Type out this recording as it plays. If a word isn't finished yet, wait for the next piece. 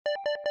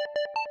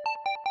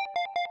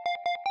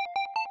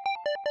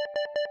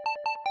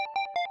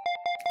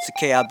It's a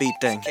KIB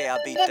thing. The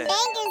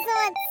bank is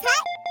on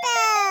top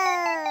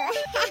though.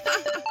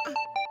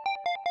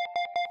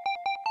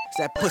 It's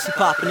that pussy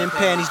popping and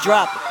panties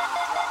dropping.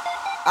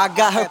 I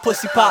got her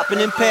pussy popping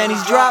and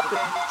panties dropping.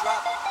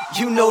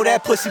 You know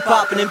that pussy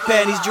popping and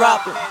panties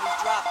dropping.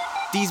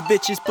 These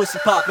bitches pussy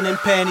popping and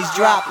panties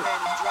dropping.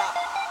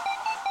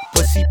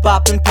 Pussy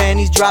popping,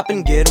 panties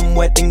dropping. Get 'em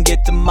wet, then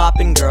get to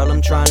mopping. Girl,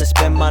 I'm trying to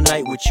spend my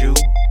night with you.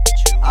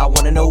 I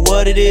wanna know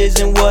what it is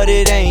and what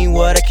it ain't,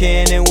 what I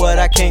can and what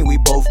I can't. We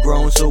both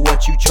grown, so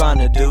what you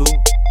tryna do?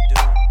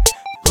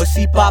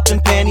 Pussy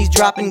poppin', panties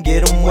dropping,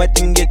 get 'em wet,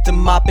 then get to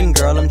mopping.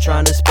 Girl, I'm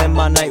tryna spend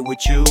my night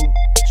with you.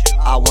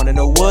 I wanna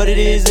know what it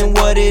is and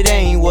what it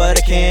ain't, what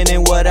I can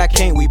and what I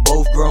can't. We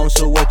both grown,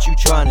 so what you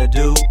tryna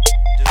do?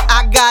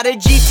 I got a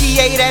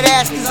GTA that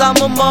ass cause I'm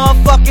a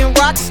motherfucking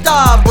rock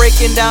star.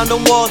 Breaking down the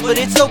walls, but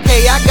it's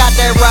okay, I got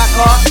that rock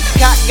hard.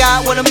 Cock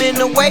got when I'm in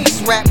the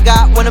waist, rap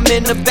got when I'm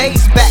in the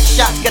bass. Back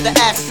shots got the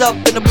ass up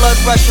and the blood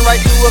rushing right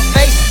through her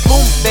face.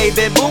 Boom,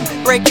 baby, boom,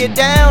 break it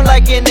down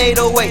like an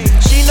 808.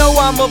 She know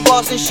I'm a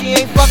boss and she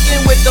ain't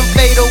fucking with them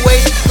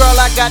fadeaways. Girl,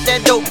 I got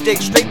that dope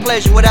dick, straight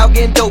pleasure without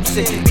getting dope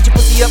sick. Beat your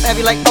pussy up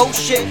heavy like oh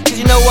shit, cause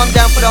you know I'm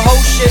down for the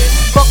whole shit.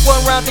 Fuck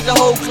one round, take the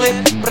whole clip,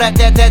 brat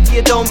that to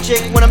your dome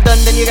chick. When I'm done,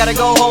 then you gotta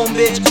go home,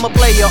 bitch. I'm a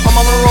player, I'm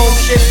on my own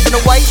shit. From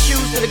the white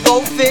shoes to the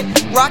gold fit,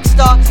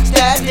 RockStar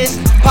status.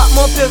 Pop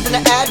more pills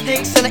than the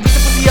addicts, and I eat the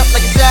pussy up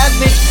like a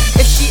savage.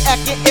 If she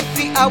acting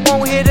iffy, I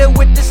won't hit her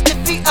with the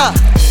stiffy.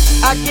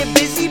 I get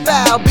busy,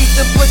 bow, beat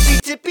the pussy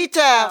tippy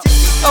towel.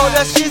 Oh,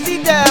 the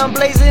shizzy down,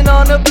 blazing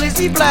on a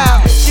blizzy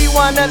blow. She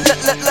wanna lick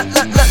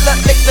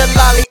the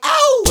lolly.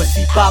 Ow!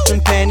 Pussy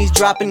poppin', panties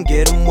dropping,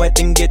 get 'em wet,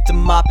 then get to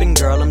mopping.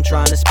 Girl, I'm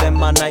trying to spend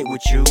my night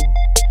with you.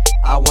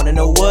 I wanna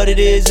know what it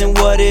is and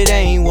what it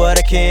ain't, what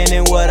I can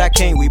and what I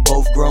can't. We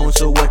both grown,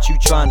 so what you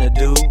tryna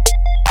do?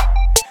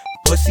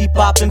 Pussy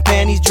poppin',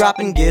 panties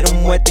dropping, get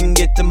 'em wet, then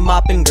get to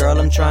mopping. Girl,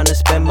 I'm tryna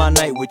spend my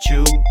night with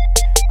you.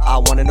 I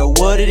wanna know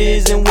what it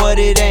is and what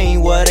it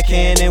ain't, what I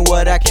can and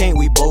what I can't.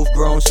 We both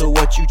grown, so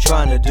what you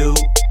tryna do?